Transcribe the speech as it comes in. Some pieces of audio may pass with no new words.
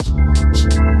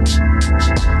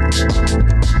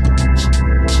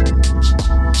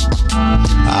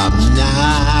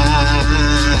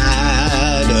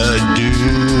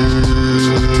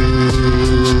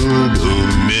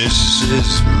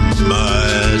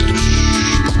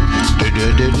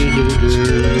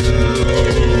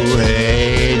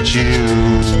Hey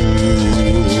Jude,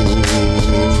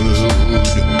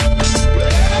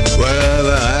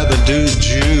 whatever happened to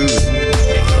Jude?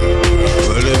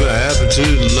 Whatever happened to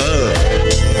love?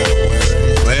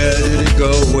 Where did it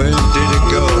go? When did it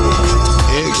go?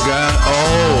 It got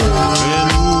old in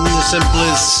the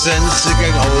simplest sense. It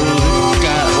got old. It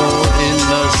got old in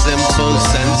the simple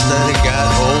sense that it got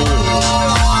old.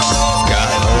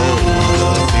 Got old.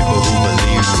 The people who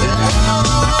believed it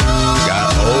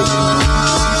got old.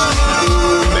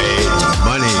 Made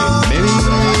money. Maybe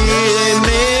they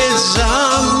made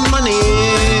some money.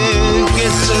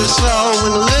 Gets so slow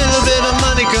when a little bit of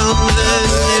money comes in.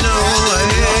 You know,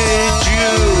 hey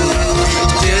Jude,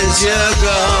 did you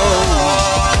go?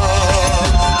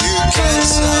 You can't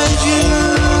say you.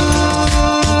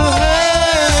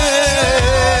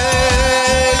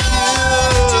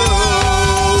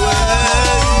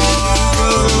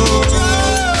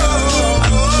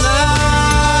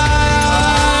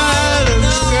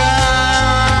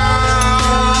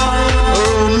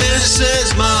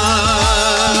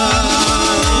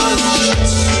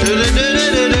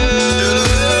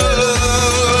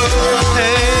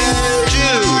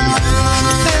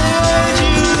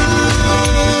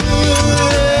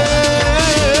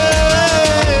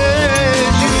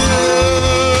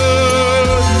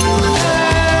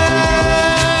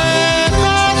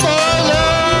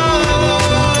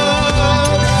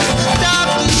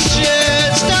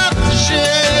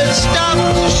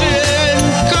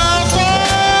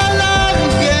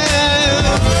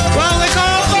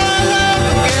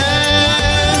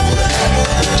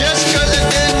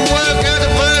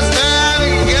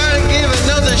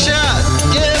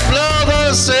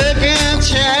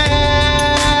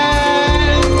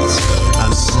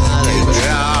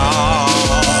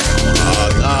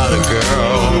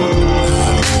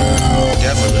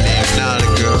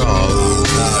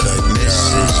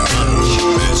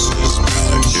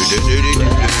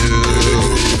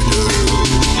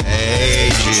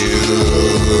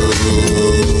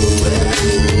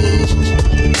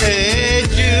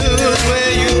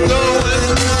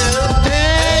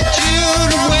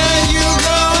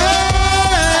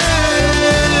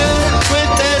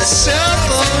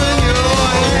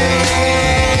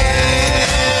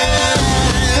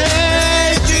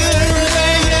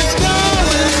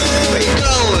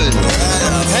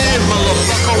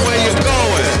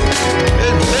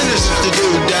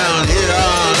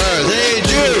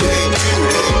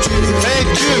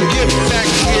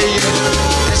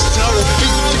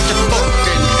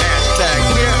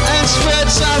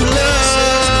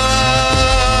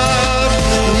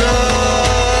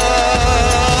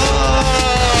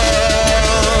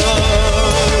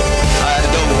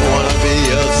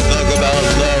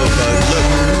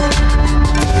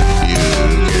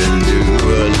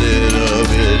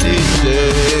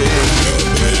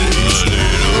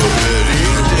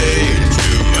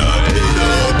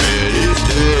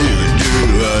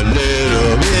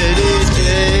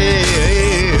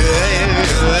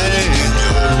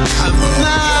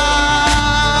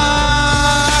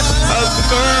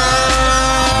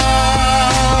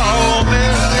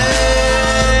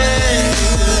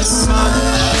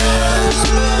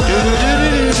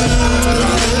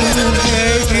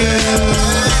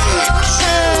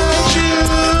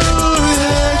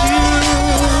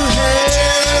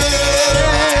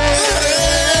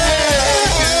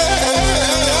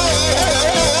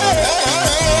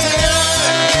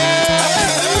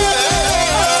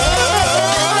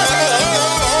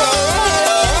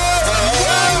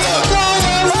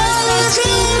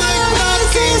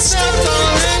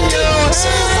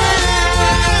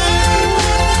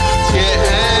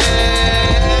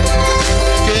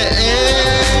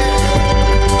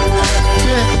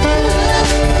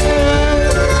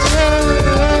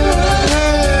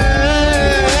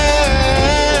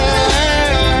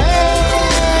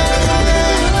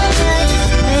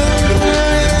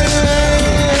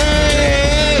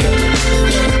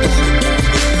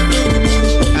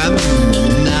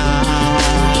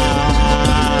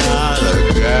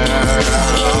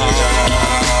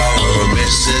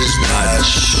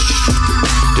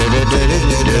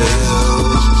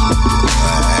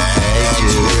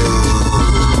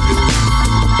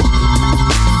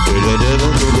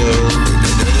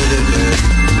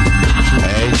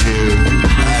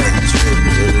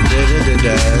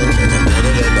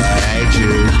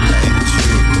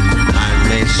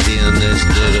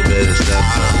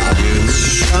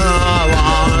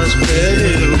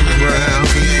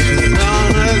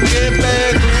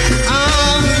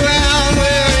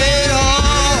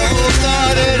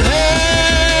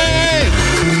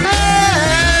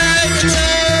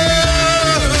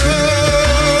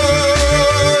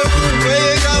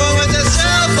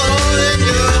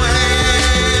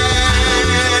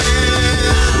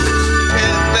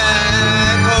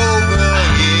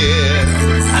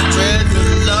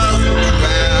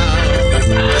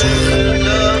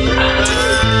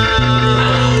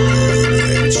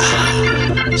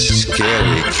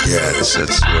 Yes,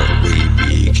 that's what we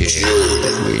became.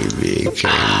 We became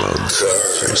a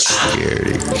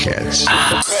scaredy cats.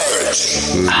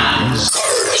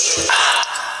 Courage.